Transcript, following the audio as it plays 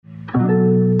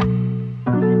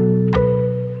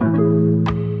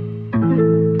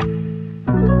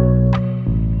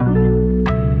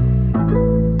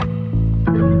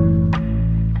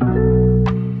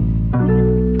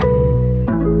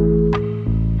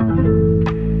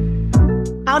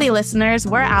Howdy, listeners.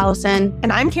 We're Allison.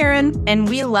 And I'm Karen. And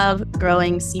we love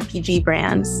growing CPG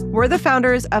brands. We're the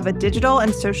founders of a digital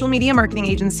and social media marketing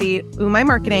agency, Umai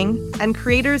Marketing, and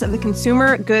creators of the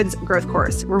Consumer Goods Growth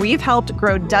Course, where we've helped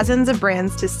grow dozens of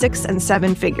brands to 6 and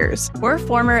 7 figures. We're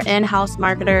former in-house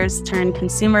marketers turned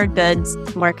consumer goods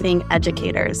marketing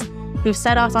educators who've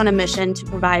set off on a mission to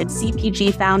provide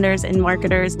CPG founders and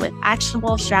marketers with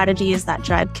actionable strategies that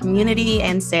drive community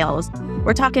and sales.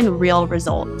 We're talking real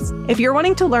results. If you're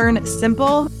wanting to learn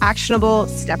simple, actionable,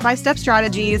 step-by-step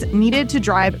strategies needed to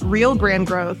drive real brand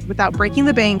growth without breaking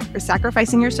the bank or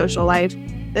sacrificing your social life,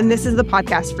 then this is the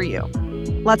podcast for you.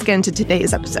 Let's get into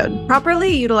today's episode.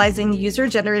 Properly utilizing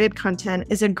user-generated content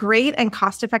is a great and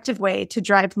cost-effective way to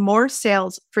drive more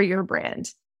sales for your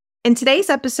brand. In today's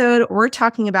episode, we're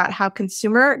talking about how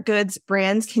consumer goods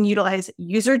brands can utilize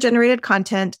user-generated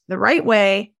content the right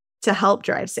way to help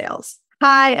drive sales.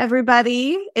 Hi,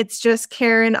 everybody. It's just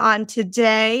Karen on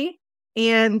today,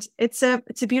 and it's a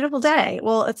beautiful day.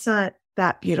 Well, it's not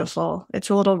that beautiful. It's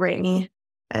a little rainy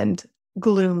and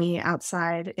gloomy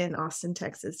outside in Austin,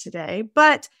 Texas today,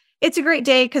 but it's a great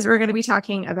day because we're going to be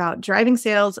talking about driving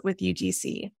sales with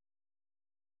UGC.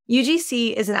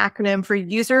 UGC is an acronym for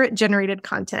user-generated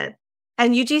content,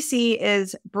 and UGC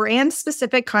is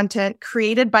brand-specific content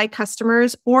created by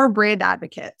customers or brand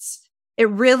advocates. It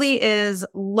really is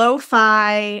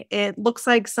lo-fi. It looks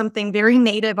like something very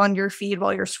native on your feed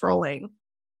while you're scrolling.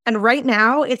 And right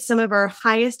now, it's some of our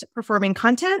highest performing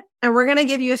content, and we're going to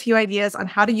give you a few ideas on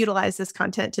how to utilize this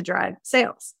content to drive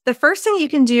sales. The first thing you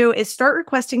can do is start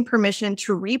requesting permission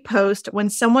to repost when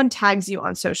someone tags you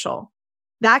on social.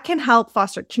 That can help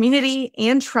foster community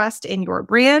and trust in your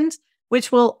brand,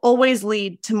 which will always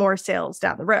lead to more sales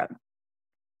down the road.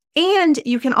 And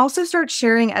you can also start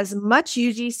sharing as much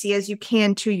UGC as you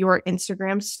can to your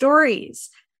Instagram stories.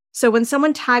 So when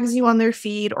someone tags you on their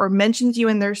feed or mentions you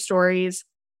in their stories,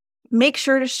 make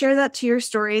sure to share that to your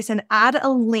stories and add a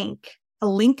link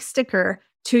sticker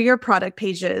to your product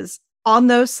pages on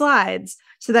those slides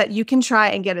so that you can try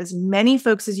and get as many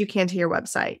folks as you can to your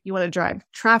website. You want to drive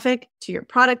traffic to your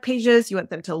product pages. You want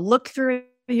them to look through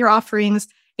your offerings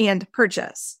and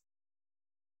purchase.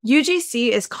 UGC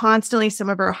is constantly some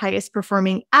of our highest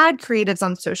performing ad creatives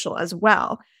on social as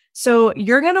well. So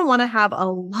you're going to want to have a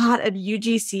lot of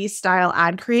UGC style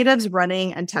ad creatives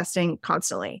running and testing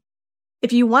constantly.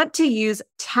 If you want to use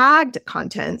tagged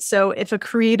content, so if a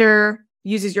creator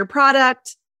uses your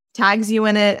product, tags you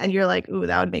in it, and you're like, ooh,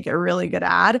 that would make a really good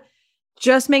ad,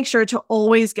 just make sure to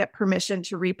always get permission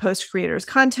to repost creators'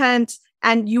 content.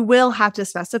 And you will have to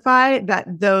specify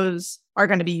that those are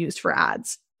going to be used for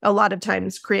ads. A lot of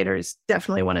times creators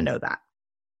definitely want to know that.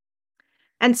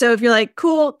 And so if you're like,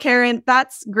 cool, Karen,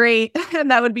 that's great.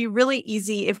 And that would be really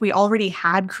easy if we already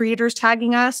had creators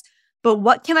tagging us. But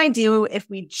what can I do if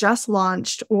we just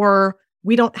launched or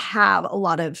we don't have a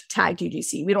lot of tagged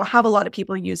UGC? We don't have a lot of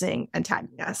people using and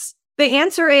tagging us. The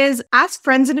answer is ask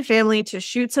friends and family to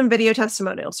shoot some video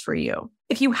testimonials for you.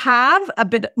 If you have a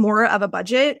bit more of a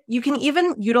budget, you can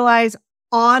even utilize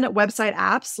on website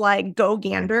apps like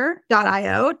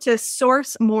GoGander.io to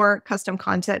source more custom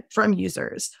content from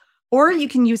users. Or you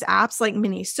can use apps like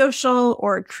Mini Social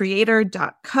or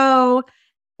Creator.co,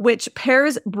 which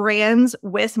pairs brands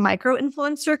with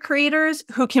micro-influencer creators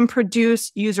who can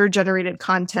produce user-generated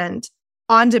content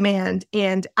on demand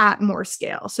and at more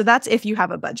scale. So that's if you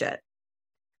have a budget.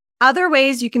 Other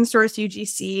ways you can source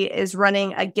UGC is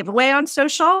running a giveaway on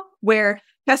social, where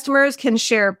customers can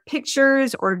share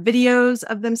pictures or videos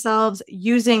of themselves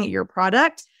using your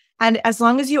product. And as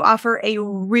long as you offer a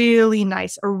really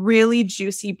nice, a really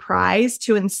juicy prize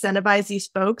to incentivize these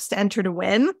folks to enter to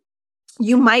win,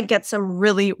 you might get some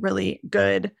really, really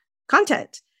good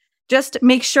content. Just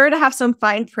make sure to have some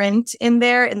fine print in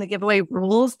there in the giveaway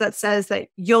rules that says that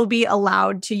you'll be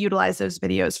allowed to utilize those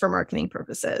videos for marketing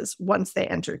purposes once they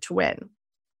enter to win.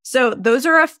 So those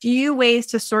are a few ways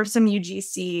to source some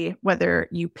UGC, whether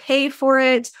you pay for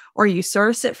it or you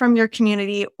source it from your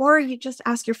community, or you just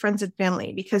ask your friends and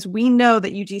family, because we know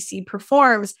that UGC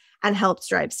performs and helps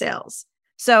drive sales.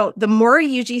 So the more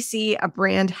UGC a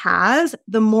brand has,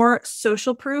 the more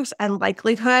social proof and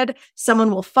likelihood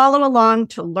someone will follow along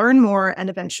to learn more and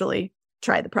eventually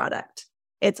try the product.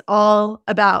 It's all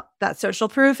about that social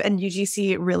proof, and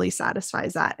UGC really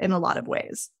satisfies that in a lot of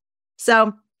ways.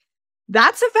 So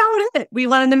that's about it. We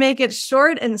wanted to make it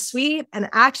short and sweet and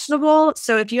actionable.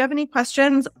 So if you have any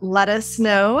questions, let us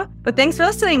know. But thanks for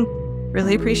listening.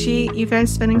 Really appreciate you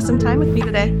guys spending some time with me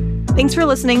today. Thanks for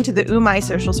listening to the Umai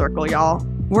Social Circle, y'all.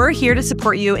 We're here to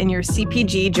support you in your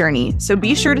CPG journey, so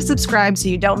be sure to subscribe so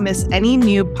you don't miss any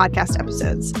new podcast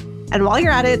episodes. And while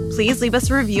you're at it, please leave us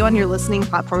a review on your listening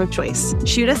platform of choice.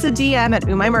 Shoot us a DM at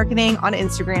Umai Marketing on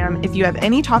Instagram if you have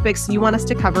any topics you want us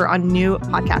to cover on new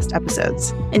podcast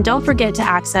episodes. And don't forget to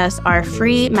access our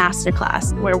free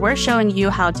masterclass where we're showing you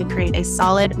how to create a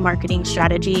solid marketing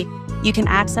strategy. You can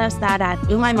access that at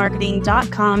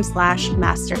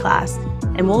umaimarketing.com/masterclass.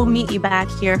 And we'll meet you back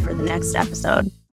here for the next episode.